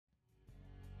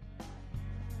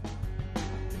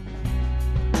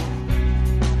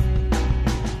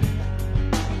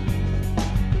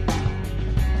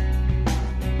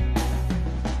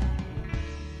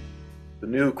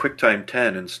new QuickTime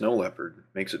 10 in Snow Leopard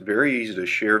makes it very easy to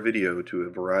share video to a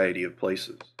variety of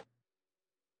places.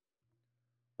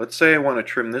 Let's say I want to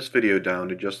trim this video down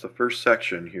to just the first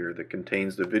section here that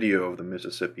contains the video of the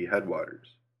Mississippi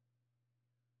headwaters.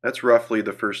 That's roughly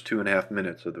the first 2.5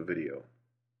 minutes of the video.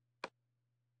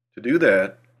 To do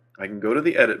that, I can go to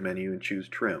the Edit menu and choose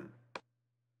Trim,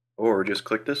 or just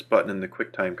click this button in the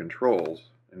QuickTime controls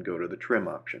and go to the Trim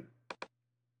option.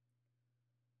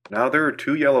 Now there are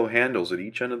two yellow handles at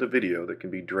each end of the video that can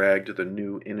be dragged to the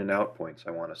new in and out points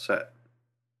I want to set.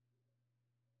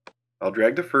 I'll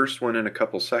drag the first one in a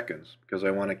couple seconds because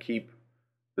I want to keep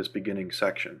this beginning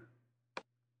section.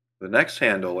 The next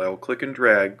handle I will click and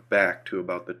drag back to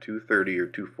about the 230 or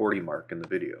 240 mark in the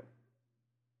video.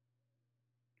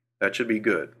 That should be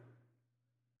good.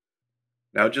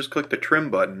 Now just click the Trim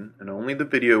button and only the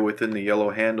video within the yellow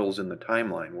handles in the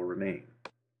timeline will remain.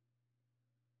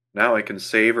 Now I can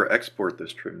save or export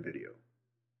this trim video.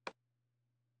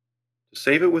 To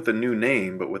save it with a new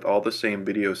name but with all the same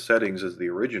video settings as the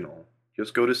original,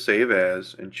 just go to Save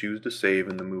As and choose to save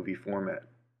in the movie format.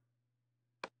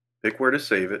 Pick where to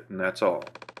save it and that's all.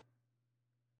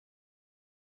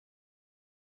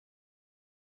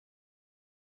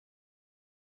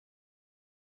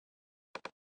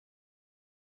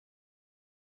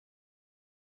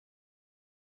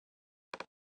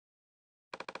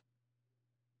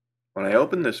 When I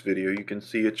open this video, you can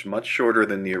see it's much shorter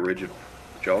than the original,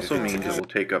 which also means it will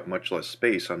take up much less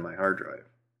space on my hard drive.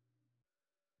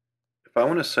 If I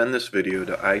want to send this video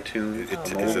to iTunes,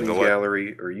 MobileMe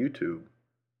Gallery, or YouTube,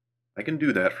 I can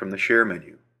do that from the Share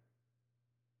menu.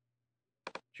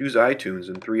 Choose iTunes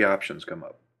and three options come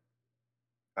up: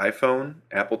 iPhone,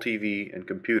 Apple TV, and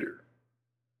computer.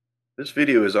 This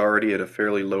video is already at a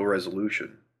fairly low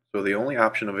resolution, so the only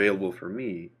option available for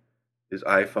me is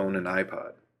iPhone and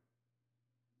iPod.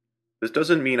 This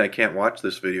doesn't mean I can't watch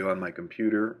this video on my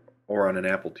computer or on an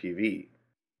Apple TV.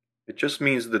 It just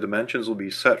means the dimensions will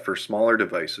be set for smaller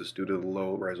devices due to the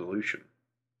low resolution.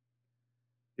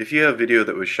 If you have video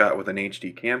that was shot with an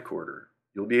HD camcorder,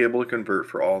 you'll be able to convert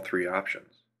for all three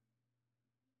options.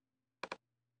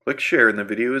 Click Share and the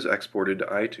video is exported to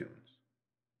iTunes.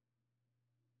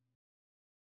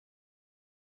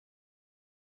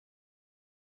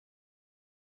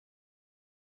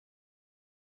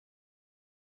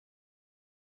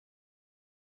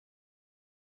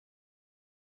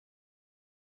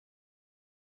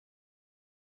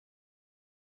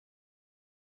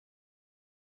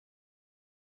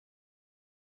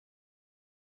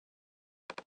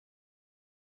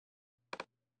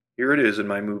 Here it is in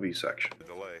my movie section.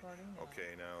 Delay.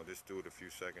 Okay, now just do it a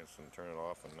few seconds and turn it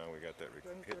off, and now we got that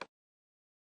hit.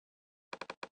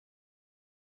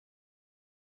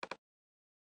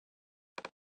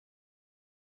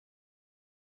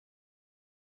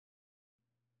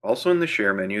 Also in the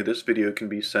Share menu, this video can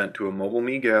be sent to a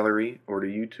MobileMe Gallery or to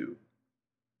YouTube.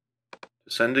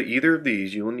 To send to either of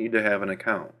these, you will need to have an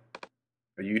account.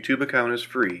 A YouTube account is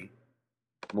free.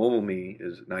 MobileMe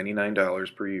is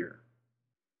 $99 per year.